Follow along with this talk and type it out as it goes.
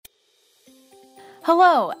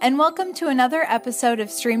Hello, and welcome to another episode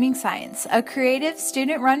of Streaming Science, a creative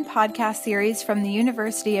student-run podcast series from the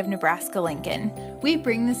University of Nebraska-Lincoln. We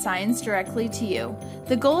bring the science directly to you.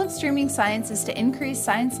 The goal of Streaming Science is to increase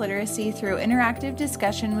science literacy through interactive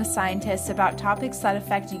discussion with scientists about topics that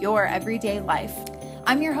affect your everyday life.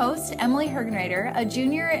 I'm your host, Emily Hergenreiter, a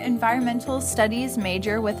junior environmental studies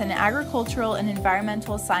major with an agricultural and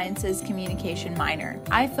environmental sciences communication minor.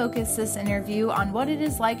 I focus this interview on what it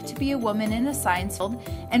is like to be a woman in a science field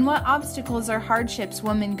and what obstacles or hardships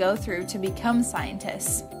women go through to become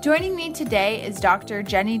scientists. Joining me today is Dr.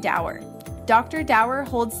 Jenny Dauer. Dr. Dauer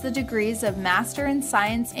holds the degrees of Master in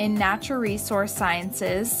Science in Natural Resource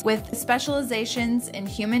Sciences with specializations in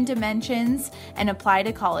human dimensions and applied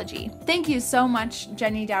ecology. Thank you so much,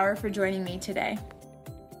 Jenny Dauer, for joining me today.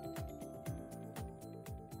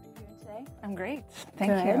 I'm great.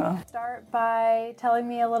 Thank you. Start by telling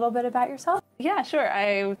me a little bit about yourself. Yeah, sure.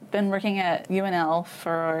 I've been working at UNL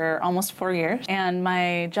for almost 4 years, and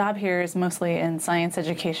my job here is mostly in science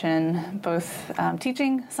education, both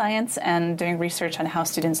teaching science and doing research on how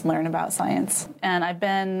students learn about science. And I've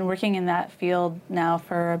been working in that field now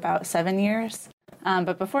for about 7 years.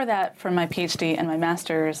 But before that, for my Ph.D. and my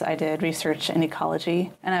master's, I did research in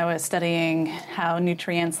ecology, and I was studying how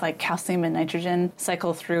nutrients like calcium and nitrogen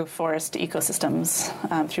cycle through forest ecosystems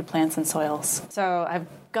through plants and soils. So I've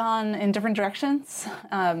gone in different directions,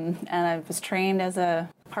 and I was trained as a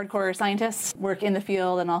hardcore scientist, work in the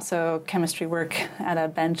field and also chemistry work at a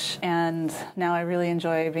bench. And now I really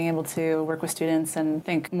enjoy being able to work with students and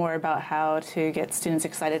think more about how to get students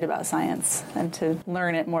excited about science and to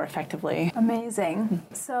learn it more effectively. Amazing.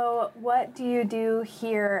 So what do you do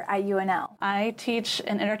here at UNL? I teach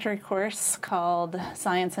an introductory course called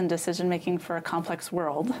Science and Decision Making for a Complex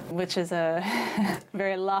World, which is a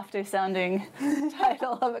very lofty sounding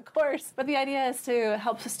title of a course. But the idea is to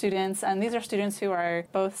help the students, and these are students who are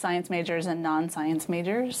both science majors and non-science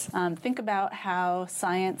majors, think about how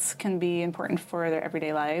science can be important for their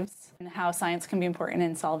everyday lives and how science can be important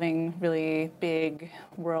in solving really big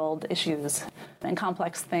world issues and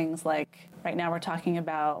complex things like right now we're talking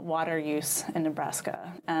about water use in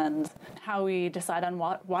Nebraska and how we decide on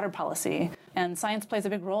water policy. And science plays a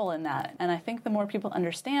big role in that. And I think the more people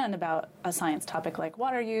understand about a science topic like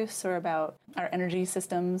water use or about our energy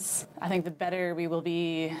systems, I think the better we will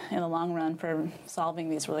be in the long run for solving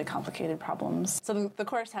these really complicated problems. So the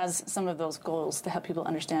course has some of those goals to help people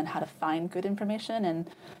understand how to find good information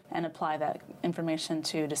and apply that information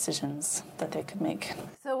to decisions that they could make.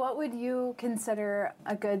 So what would you consider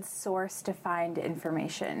a good source to find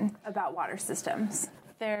information about water systems?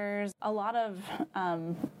 There's a lot of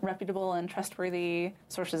reputable and trustworthy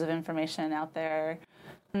sources of information out there.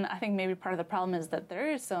 And I think maybe part of the problem is that there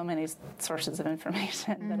is so many sources of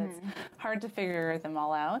information that it's hard to figure them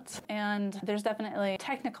all out. And there's definitely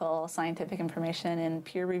technical scientific information in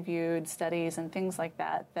peer-reviewed studies and things like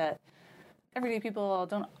that that everyday people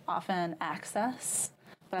don't often access.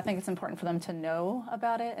 But I think it's important for them to know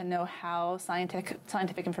about it and know how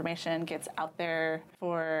scientific information gets out there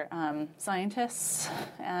for scientists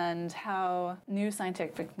and how new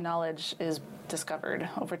scientific knowledge is discovered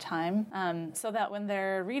over time, so that when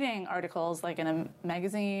they're reading articles like in a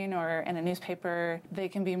magazine or in a newspaper, they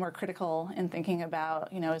can be more critical in thinking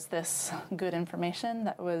about, is this good information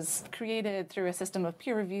that was created through a system of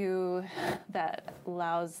peer review that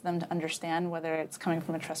allows them to understand whether it's coming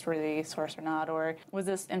from a trustworthy source or not, or was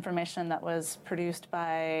this information that was produced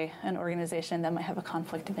by an organization that might have a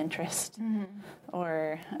conflict of interest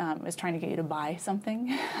or is trying to get you to buy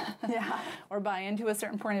something or buy into a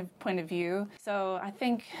certain point of view. So I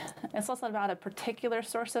think it's less about a particular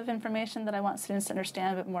source of information that I want students to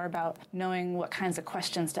understand, but more about knowing what kinds of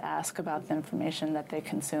questions to ask about the information that they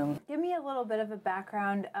consume. Give me a little bit of a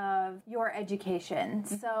background of your education.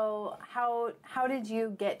 So how did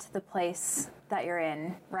you get to the place that you're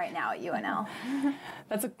in right now at UNL?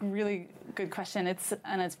 That's a really good question. It's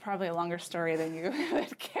probably a longer story than you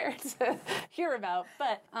would care to hear about,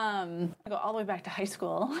 but I go all the way back to high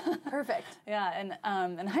school. Perfect. Yeah,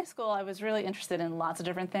 and in high school I was really interested in lots of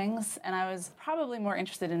different things, and I was probably more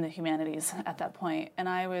interested in the humanities at that point, and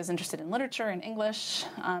I was interested in literature and English,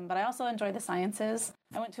 but I also enjoyed the sciences.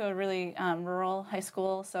 I went to a really rural high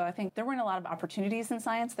school, so I think there weren't a lot of opportunities in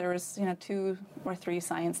science. There was, 2 or 3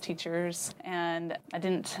 science teachers, and I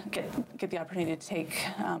didn't get the opportunity to take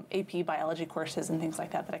AP biology courses and things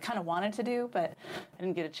like that I kind of wanted to do, but I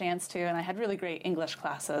didn't get a chance to. And I had really great English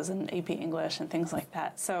classes and AP English and things like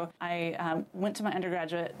that. So I went to my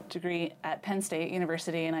undergraduate degree at Penn State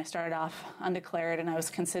University, and I started off undeclared, and I was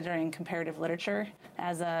considering comparative literature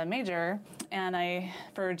as a major. And I,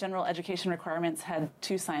 for general education requirements, had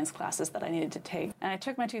 2 science classes that I needed to take. And I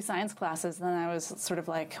took my 2 science classes, and then I was sort of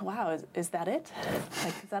like, wow, is that it?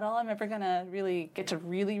 Like, is that all I'm ever going to really get to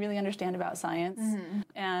really understand about science?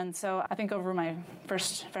 And so I think over my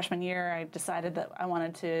first freshman year, I decided that I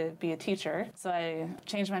wanted to be a teacher. So I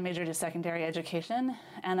changed my major to secondary education.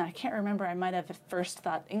 And I can't remember, I might have first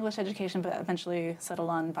thought English education, but eventually settled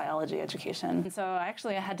on biology education. And so I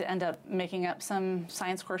had to end up making up some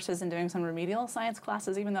science courses and doing some remedial science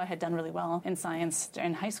classes, even though I had done really well in science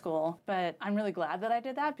in high school. But I'm really glad that I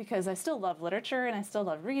did that because I still love literature and I still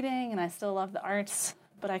love reading and I still love the arts.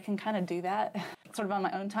 But I can kind of do that sort of on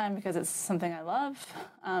my own time because it's something I love.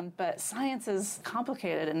 But science is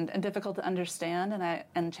complicated and difficult to understand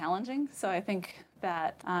and challenging. So I think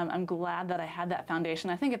that I'm glad that I had that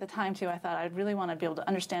foundation. I think at the time, too, I thought I'd really want to be able to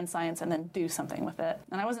understand science and then do something with it.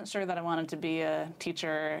 And I wasn't sure that I wanted to be a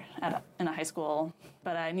teacher in a high school,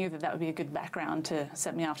 but I knew that would be a good background to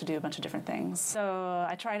set me off to do a bunch of different things. So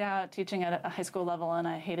I tried out teaching at a high school level, and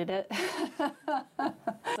I hated it.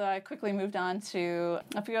 So I quickly moved on to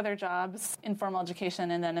a few other jobs, informal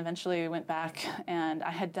education, and then eventually went back, and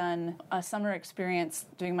I had done a summer experience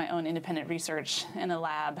doing my own independent research in a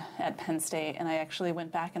lab at Penn State, and I actually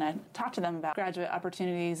went back and I talked to them about graduate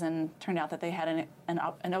opportunities, and turned out that they had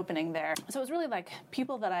an opening there. So it was really like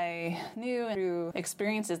people that I knew through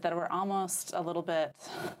experiences that were almost a little bit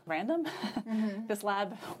random. This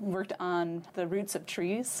lab worked on the roots of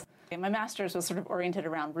trees. My master's was sort of oriented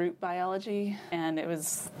around root biology, and it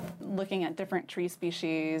was looking at different tree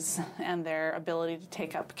species and their ability to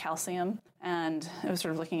take up calcium. And it was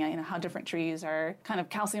sort of looking at, how different trees are kind of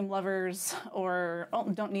calcium lovers or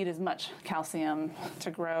don't need as much calcium to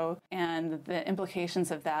grow, and the implications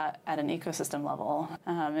of that at an ecosystem level.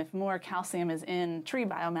 If more calcium is in tree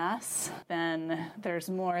biomass, then there's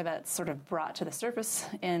more that's sort of brought to the surface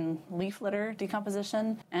in leaf litter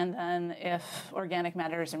decomposition. And then if organic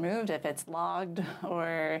matter is removed, if it's logged,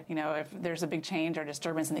 or, if there's a big change or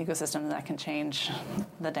disturbance in the ecosystem, that can change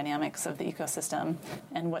the dynamics of the ecosystem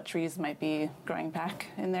and what trees might be growing back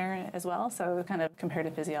in there as well. So kind of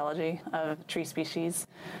comparative physiology of tree species.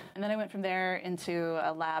 And then I went from there into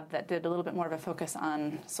a lab that did a little bit more of a focus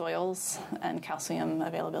on soils and calcium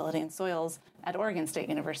availability in soils at Oregon State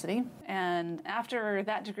University. And after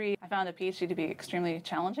that degree, I found a PhD to be extremely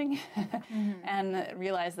challenging and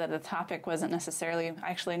realized that the topic wasn't necessarily,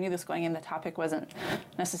 actually I knew this going in, the topic wasn't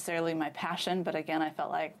necessarily my passion, but again, I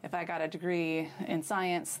felt like if I got a degree in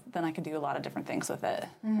science, then I could do a lot of different things with it.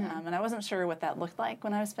 And I wasn't sure what that looked like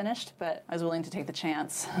when I was finished, but I was willing to take the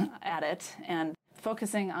chance at it. And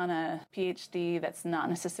focusing on a PhD that's not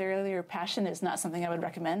necessarily your passion is not something I would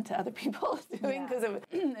recommend to other people doing, because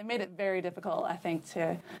it made it very difficult, I think,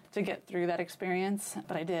 to get through that experience.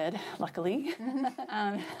 But I did, luckily.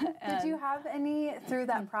 Did you have any, through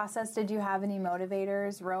that process, did you have any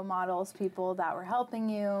motivators, role models, people that were helping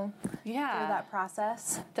you through that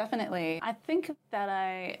process? Definitely. I think that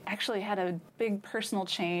I actually had a big personal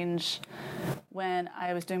change when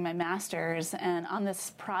I was doing my master's, and on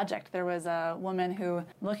this project there was a woman who,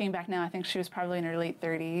 looking back now, I think she was probably in her late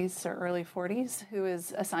 30s or early 40s, who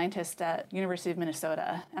is a scientist at University of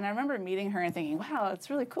Minnesota. And I remember meeting her and thinking, wow, it's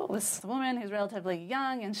really cool. This woman who's relatively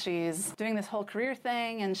young and she's doing this whole career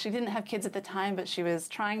thing, and she didn't have kids at the time, but she was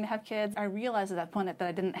trying to have kids. I realized at that point that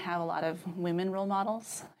I didn't have a lot of women role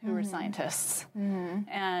models who were scientists.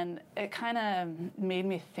 And it kind of made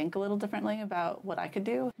me think a little differently about what I could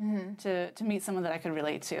do to meet someone that I could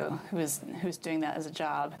relate to who was doing that as a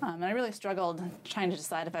job. And I really struggled trying to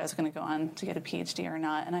decide if I was going to go on to get a PhD or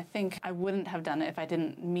not. And I think I wouldn't have done it if I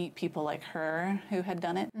didn't meet people like her who had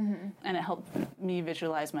done it. And it helped me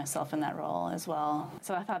visualize myself in that role as well.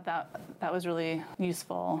 So I thought that was really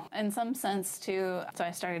useful. In some sense, too, so I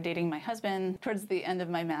started dating my husband towards the end of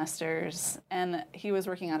my master's, and he was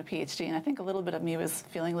working on a PhD. And I think a little bit of me was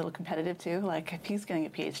feeling a little competitive, too. Like, if he's getting a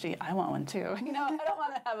PhD, I want one, too. I don't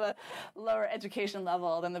want to have a lower education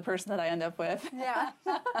level than the person that I end up with. Yeah.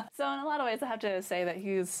 So in a lot of ways, I have to say that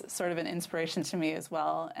he's sort of an inspiration to me as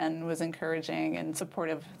well, and was encouraging and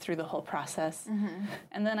supportive through the whole process.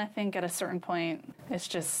 And then I think at a certain point, it's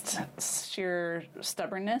just sheer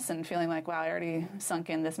stubbornness and feeling like, wow, I already sunk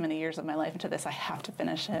in this many years of my life into this. I have to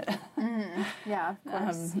finish it. Yeah, of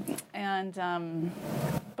course. And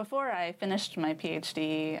before I finished my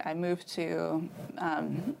PhD, I moved to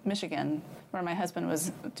Michigan where my husband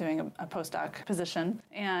was doing a postdoc position,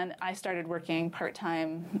 and I started working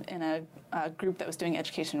part-time in a group that was doing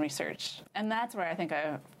education research. And that's where I think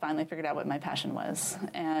I finally figured out what my passion was.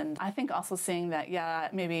 And I think also seeing that,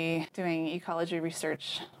 maybe doing ecology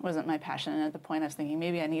research wasn't my passion. And at the point I was thinking,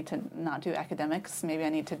 maybe I need to not do academics, maybe I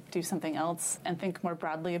need to do something else and think more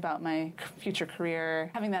broadly about my future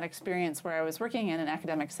career. Having that experience where I was working in an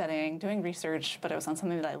academic setting, doing research, but it was on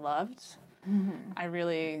something that I loved.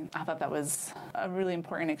 I thought that was a really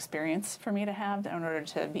important experience for me to have in order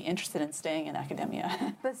to be interested in staying in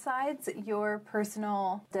academia. Besides your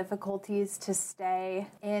personal difficulties to stay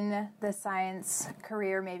in the science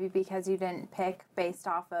career, maybe because you didn't pick based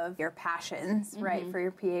off of your passions, right, for your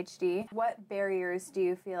Ph.D., what barriers do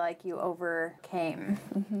you feel like you overcame?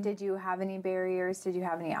 Did you have any barriers? Did you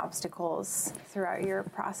have any obstacles throughout your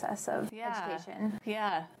process of education?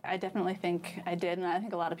 Yeah, I definitely think I did, and I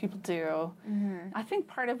think a lot of people do. I think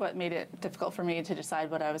part of what made it difficult for me to decide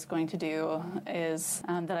what I was going to do is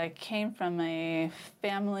that I came from a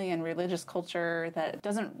family and religious culture that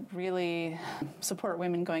doesn't really support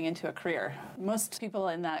women going into a career. Most people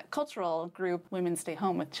in that cultural group, women stay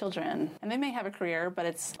home with children, and they may have a career, but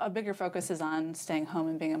it's a bigger focus is on staying home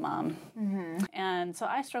and being a mom. And so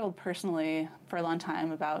I struggled personally for a long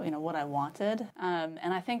time about what I wanted, and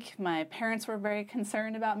I think my parents were very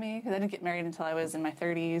concerned about me because I didn't get married until I was in my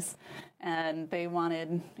 30s. And they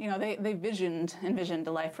wanted, they envisioned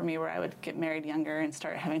a life for me where I would get married younger and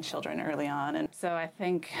start having children early on. And so I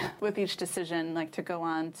think with each decision, like to go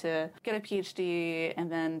on to get a Ph.D.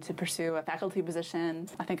 and then to pursue a faculty position,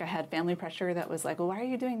 I think I had family pressure that was like, well, why are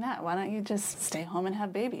you doing that? Why don't you just stay home and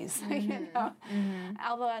have babies?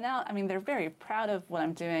 Although now, they're very proud of what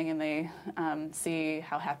I'm doing and they see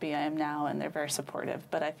how happy I am now and they're very supportive.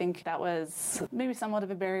 But I think that was maybe somewhat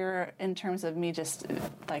of a barrier in terms of me just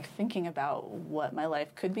like thinking about what my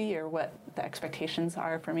life could be or what the expectations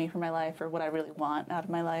are for me for my life or what I really want out of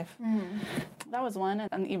my life. That was one.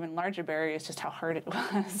 An even larger barrier is just how hard it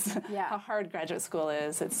was. How hard graduate school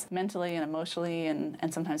is. It's mentally and emotionally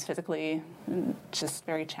and sometimes physically just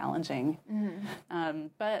very challenging.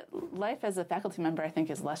 But life as a faculty member, I think,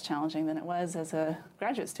 is less challenging than it was as a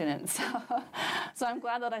graduate student. So I'm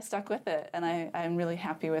glad that I stuck with it, and I'm really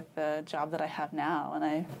happy with the job that I have now, and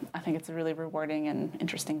I think it's a really rewarding and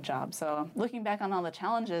interesting job. So looking back on all the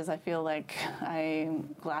challenges, I feel like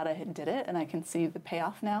I'm glad I did it, and I can see the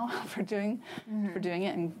payoff now for doing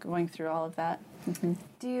it and going through all of that.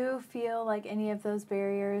 Do you feel like any of those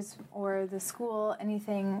barriers or the school,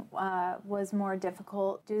 anything was more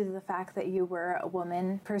difficult due to the fact that you were a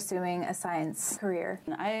woman pursuing a science career?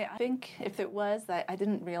 I think if it was, that I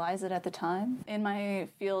didn't realize it at the time. In my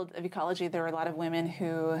field of ecology, there are a lot of women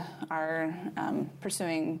who are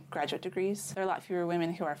pursuing graduate degrees. There are a lot fewer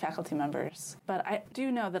women who are faculty members. But I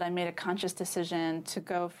do know that I made a conscious decision to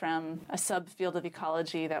go from a subfield of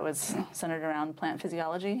ecology that was centered around plant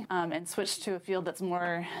physiology and switch to a field that's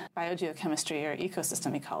more biogeochemistry or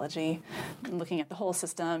ecosystem ecology, looking at the whole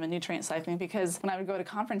system and nutrient cycling, because when I would go to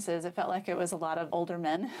conferences, it felt like it was a lot of older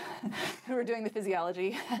men who were doing the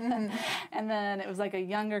physiology. And then it was like a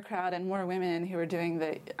younger crowd and more women who were doing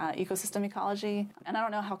the ecosystem ecology. And I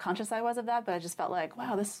don't know how conscious I was of that, but I just felt like,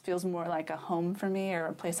 wow, this feels more like a home for me or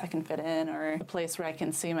a place I can fit in or a place where I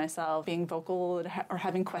can see myself being vocal or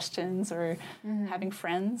having questions or having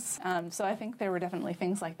friends. So I think there were definitely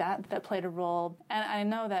things like that played a role. And I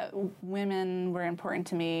know that women were important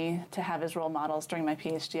to me to have as role models during my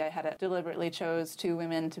PhD. I deliberately chose 2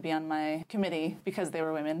 women to be on my committee because they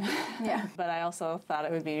were women. But I also thought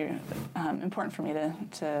it would be important for me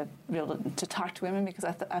to be able to talk to women because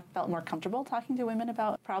I felt more comfortable talking to women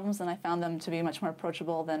about problems, and I found them to be much more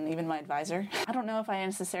approachable than even my advisor. I don't know if I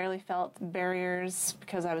necessarily felt barriers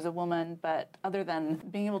because I was a woman, but other than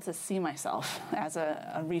being able to see myself as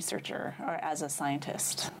a researcher or as a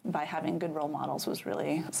scientist by having good role models was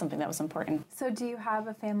really something that was important. So do you have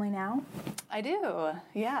a family now? I do,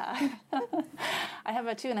 yeah. I have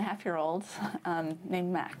a 2.5-year-old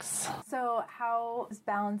named Max. So how is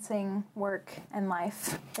balancing work and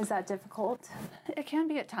life? Is that difficult? It can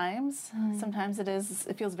be at times. Sometimes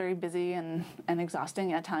it feels very busy and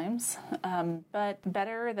exhausting at times, but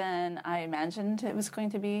better than I imagined it was going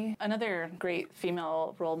to be. Another great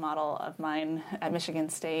female role model of mine at Michigan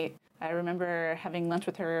State, I remember having lunch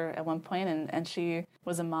with her at one point, and she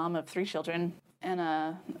was a mom of 3 children. and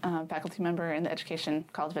a faculty member in the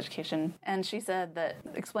College of Education. And she said that,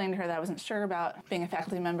 explained to her that I wasn't sure about being a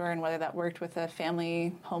faculty member and whether that worked with a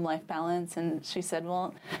family home life balance. And she said,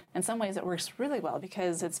 well, in some ways it works really well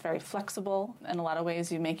because it's very flexible. In a lot of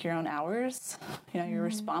ways you make your own hours. You're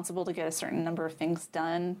responsible to get a certain number of things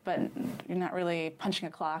done, but you're not really punching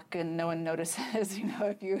a clock and no one notices,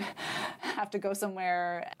 if you have to go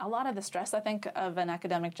somewhere. A lot of the stress, I think, of an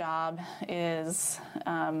academic job is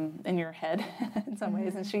in your head in some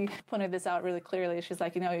ways. And she pointed this out really clearly. She's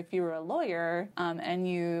like, if you were a lawyer and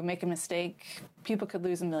you make a mistake, people could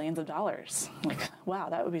lose millions of dollars. Like, wow,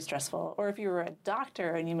 that would be stressful. Or if you were a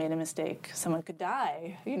doctor and you made a mistake, someone could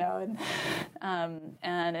die,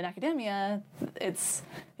 And in academia, it's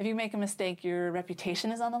if you make a mistake, your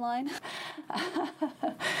reputation is on the line,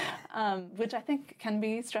 which I think can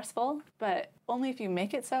be stressful, but only if you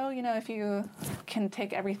make it so. If you can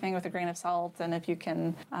take everything with a grain of salt, and if you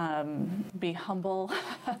can be humble,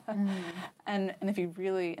 and if you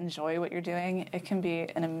really enjoy what you're doing, it can be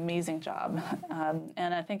an amazing job.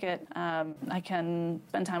 And I think I can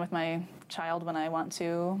spend time with my child when I want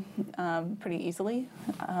to pretty easily,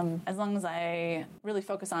 as long as I really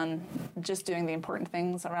focus on just doing the important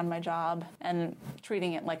things around my job and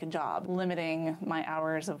treating it like a job, limiting my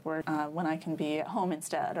hours of work when I can be at home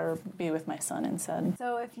instead or be with my son instead.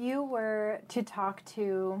 So if you were to talk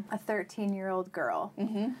to a 13-year-old girl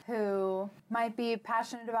who might be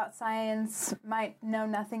passionate about science, might know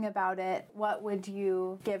nothing about it, what would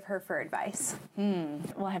you give her for advice?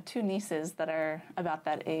 Well, I have two nieces that are about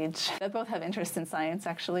that age that both have interest in science,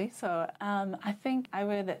 actually. So I think I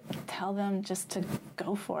would tell them just to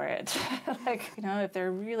go for it. If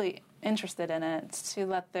they're really interested in it, to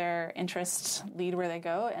let their interests lead where they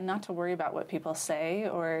go and not to worry about what people say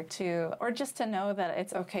or just to know that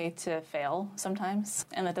it's okay to fail sometimes,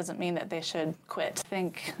 and that doesn't mean that they should quit. I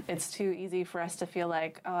think it's too easy for us to feel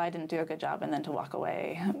like, oh, I didn't do a good job, and then to walk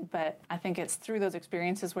away. But I think it's through those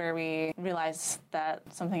experiences where we realize that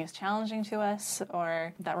something is challenging to us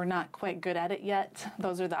or that we're not quite good at it yet.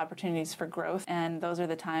 Those are the opportunities for growth, and those are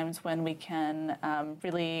the times when we can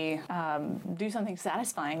really do something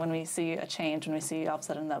satisfying, when we see a change, when we see all of a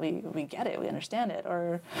sudden that we get it, we understand it,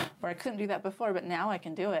 or I couldn't do that before, but now I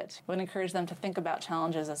can do it. I would encourage them to think about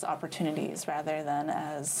challenges as opportunities rather than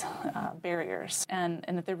as barriers. And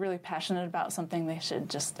if they're really passionate about something, they should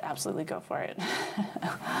just absolutely go for it.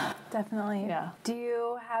 Definitely. Yeah. Do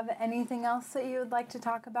you have anything else that you would like to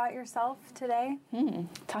talk about yourself today?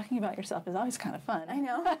 Talking about yourself is always kind of fun. I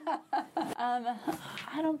know.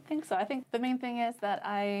 I don't think so. I think the main thing is that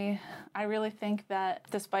I really think that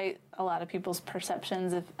despite a lot of people's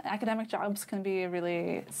perceptions, if academic jobs can be a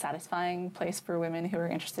really satisfying place for women who are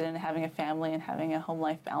interested in having a family and having a home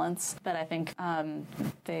life balance, that I think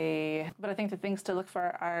the things to look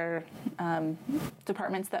for are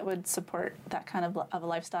departments that would support that kind of a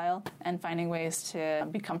lifestyle, and finding ways to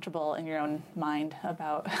be comfortable in your own mind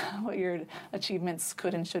about what your achievements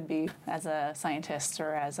could and should be as a scientist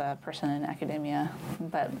or as a person in academia.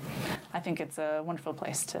 But I think it's a wonderful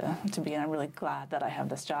place to be, and I'm really glad that I have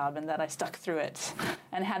this job and that I stuck through it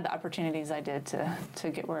and had the opportunities I did to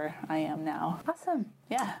get where I am now. Awesome.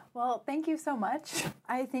 Yeah. Well, thank you so much.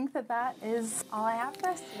 I think that is all I have for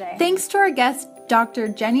us today. Thanks to our guest, Dr.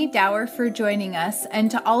 Jenny Dauer, for joining us,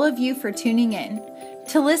 and to all of you for tuning in.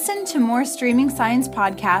 To listen to more Streaming Science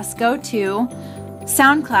podcasts, go to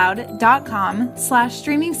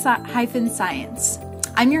soundcloud.com/streaming-science.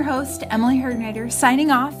 I'm your host, Emily Hergnider,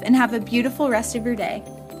 signing off, and have a beautiful rest of your day.